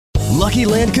Lucky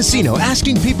Land Casino,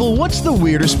 asking people, what's the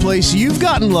weirdest place you've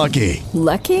gotten lucky?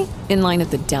 Lucky? In line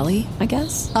at the deli, I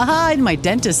guess? Aha, in my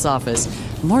dentist's office.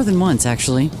 More than once,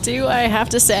 actually. Do I have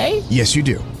to say? Yes, you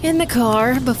do. In the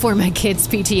car before my kids'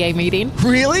 PTA meeting.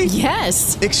 Really?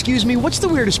 Yes. Excuse me, what's the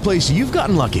weirdest place you've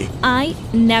gotten lucky? I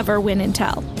never win and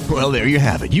tell. Well, there you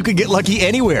have it. You can get lucky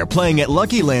anywhere, playing at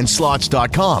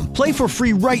LuckyLandSlots.com. Play for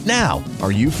free right now.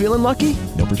 Are you feeling lucky?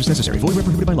 No purchase necessary. Void where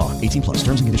prohibited by law. 18 plus.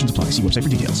 Terms and conditions apply. See website for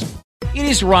details. It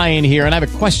is Ryan here, and I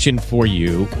have a question for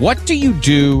you. What do you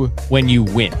do when you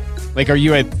win? Like, are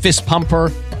you a fist pumper,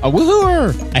 a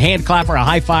woohooer, a hand clapper, a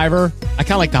high fiver? I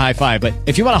kind of like the high five, but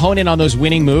if you want to hone in on those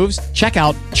winning moves, check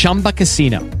out Chumba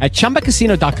Casino. At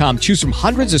ChumbaCasino.com, choose from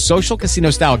hundreds of social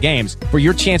casino-style games for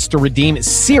your chance to redeem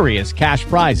serious cash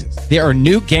prizes. There are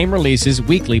new game releases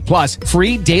weekly, plus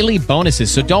free daily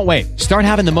bonuses, so don't wait. Start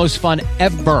having the most fun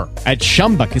ever at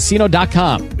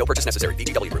ChumbaCasino.com. No purchase necessary.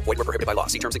 VGW. Void where prohibited by law.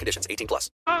 See terms and conditions. 18 plus.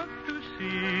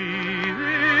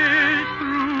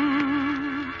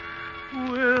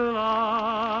 Will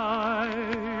I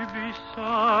be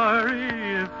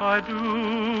sorry if I do?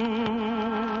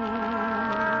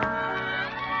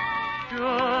 Should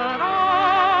I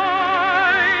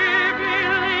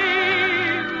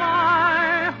believe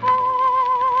my heart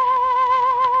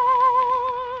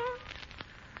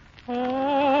or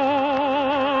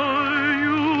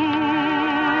you?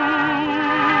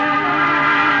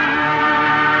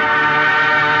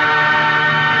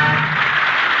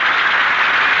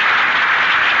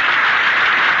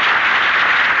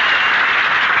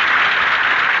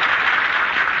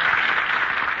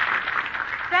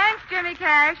 Jimmy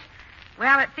Cash.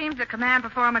 Well, it seems the command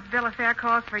performance bill of fare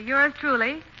calls for yours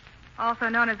truly, also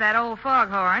known as that old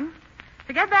foghorn,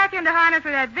 to get back into harness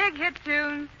with that big hit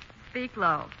tune, Speak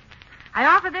Low. I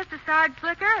offer this to Sarge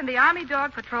Slicker and the Army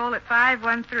Dog Patrol at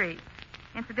 513.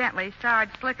 Incidentally, Sarge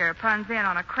Slicker puns in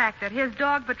on a crack that his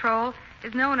dog patrol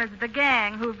is known as the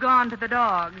gang who've gone to the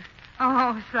dogs.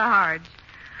 Oh, Sarge.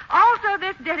 Also,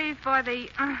 this ditty's for the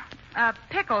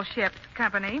Pickle Ships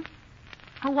Company,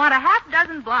 who want a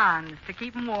half-dozen blondes to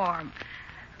keep 'em warm.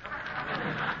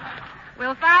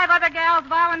 Will 5 other gals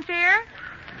volunteer?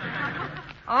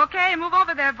 Okay, move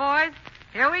over there, boys.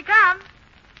 Here we come.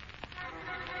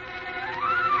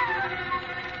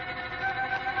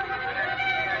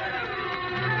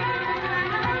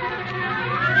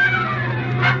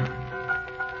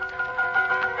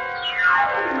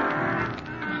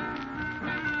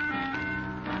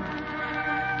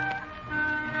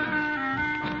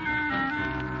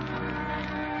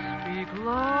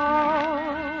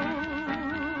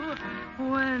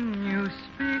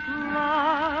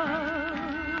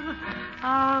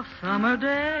 Summer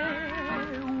day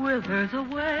withers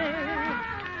away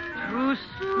too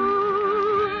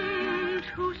soon,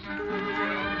 too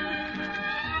soon.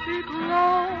 Speak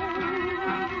low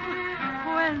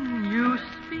when you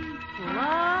speak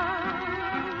love.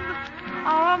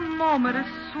 Our moment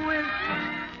is swift,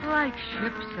 like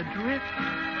ships adrift.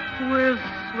 We're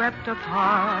swept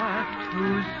apart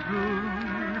too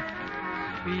soon.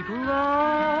 Speak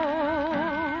low,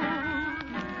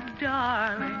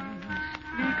 darling.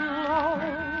 Speak low.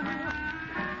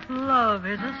 Love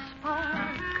is a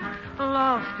spark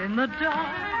lost in the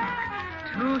dark.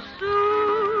 Too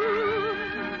soon,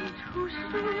 too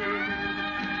soon.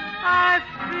 I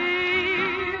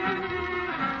feel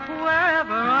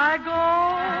wherever I go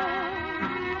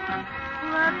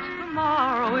that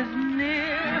tomorrow is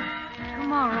near,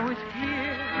 tomorrow is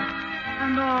here,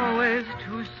 and always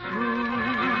too soon.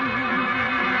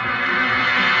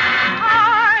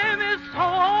 Time is so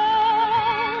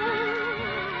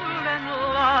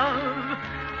love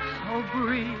so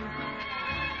brief.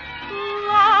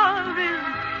 Love is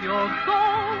pure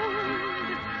gold,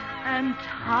 and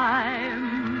time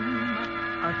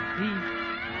a thief.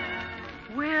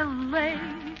 We're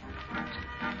late,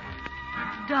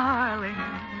 darling,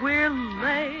 we're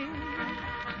late.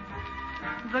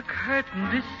 The curtain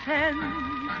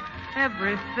descends,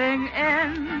 everything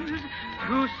ends.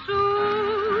 Too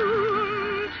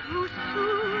soon, too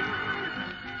soon.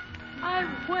 I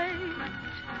wait,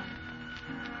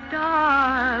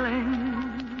 darling,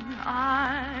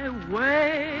 I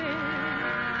wait.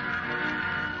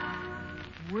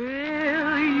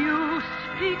 Will you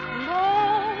speak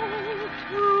low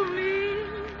to me?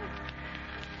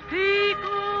 Speak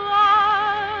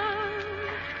love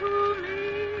to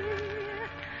me,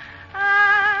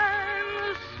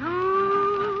 and soon.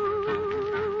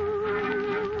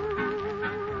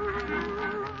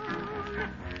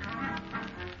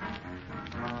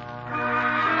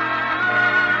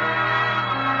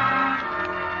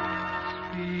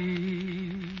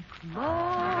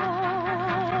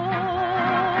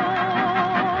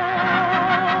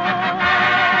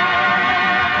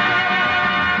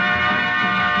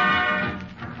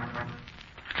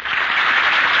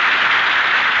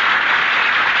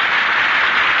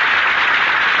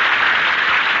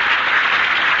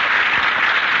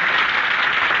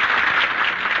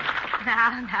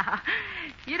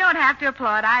 have to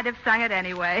applaud. I'd have sung it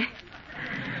anyway.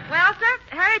 Well,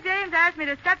 sir, Harry James asked me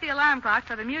to set the alarm clock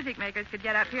so the music makers could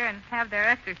get up here and have their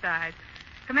exercise.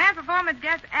 Command Performance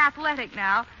gets athletic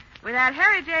now with that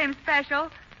Harry James special,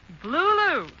 Blue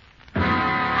Lou.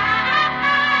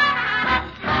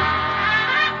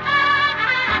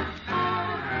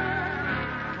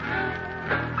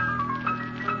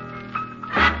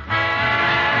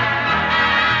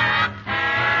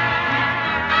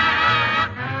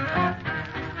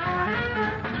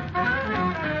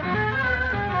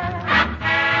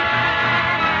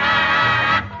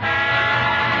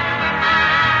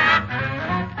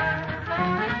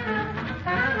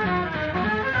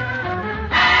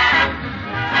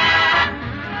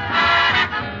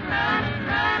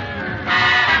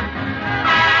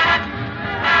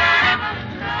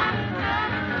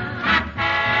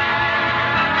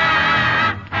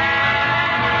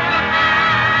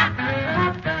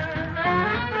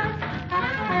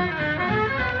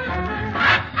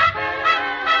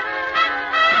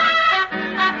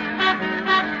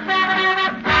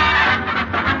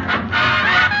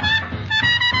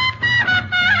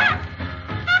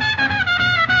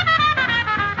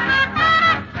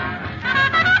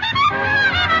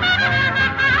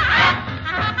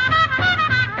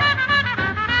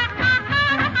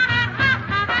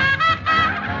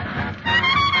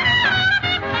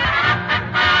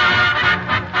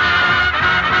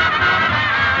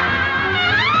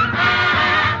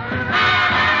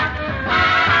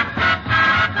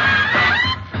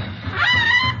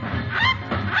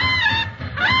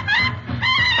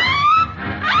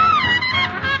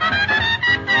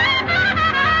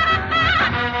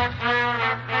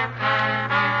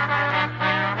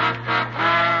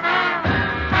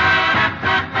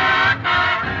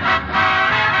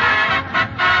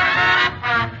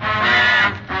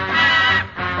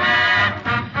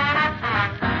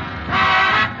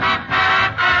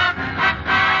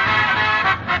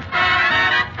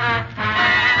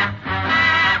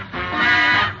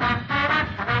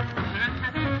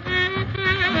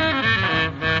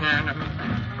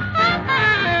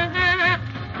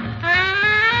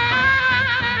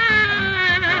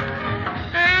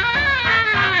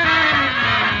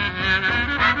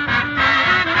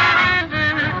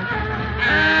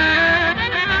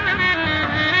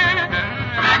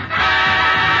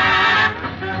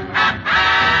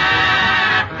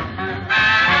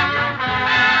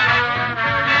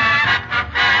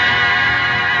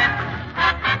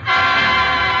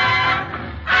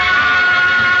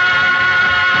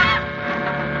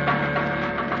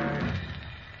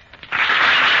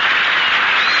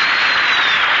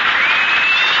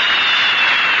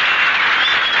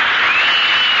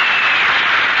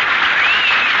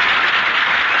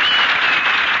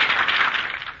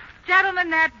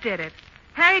 That did it.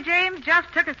 Harry James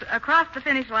just took us across the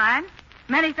finish line.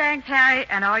 Many thanks, Harry,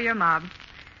 and all your mob.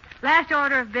 Last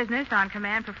order of business on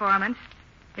Command Performance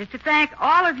is to thank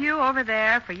all of you over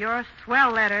there for your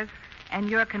swell letters and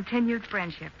your continued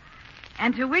friendship,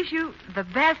 and to wish you the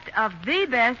best of the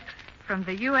best from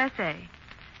the USA.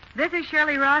 This is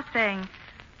Shirley Ross saying,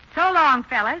 so long,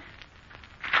 fellas.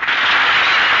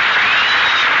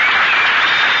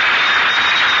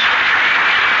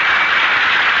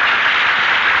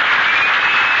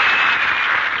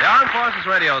 The Armed Forces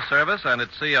Radio Service and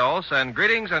its CO send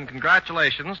greetings and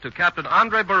congratulations to Captain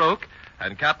Andre Baruch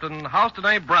and Captain Houston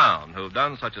A. Brown, who've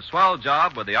done such a swell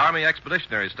job with the Army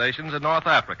Expeditionary Stations in North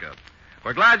Africa.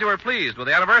 We're glad you were pleased with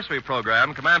the anniversary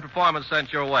program Command Performance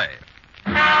sent your way.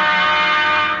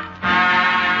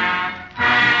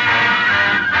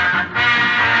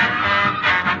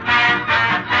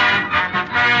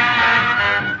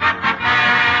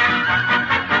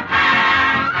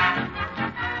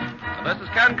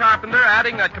 Ken Carpenter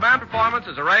adding that Command Performance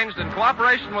is arranged in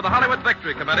cooperation with the Hollywood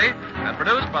Victory Committee and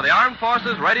produced by the Armed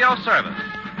Forces Radio Service.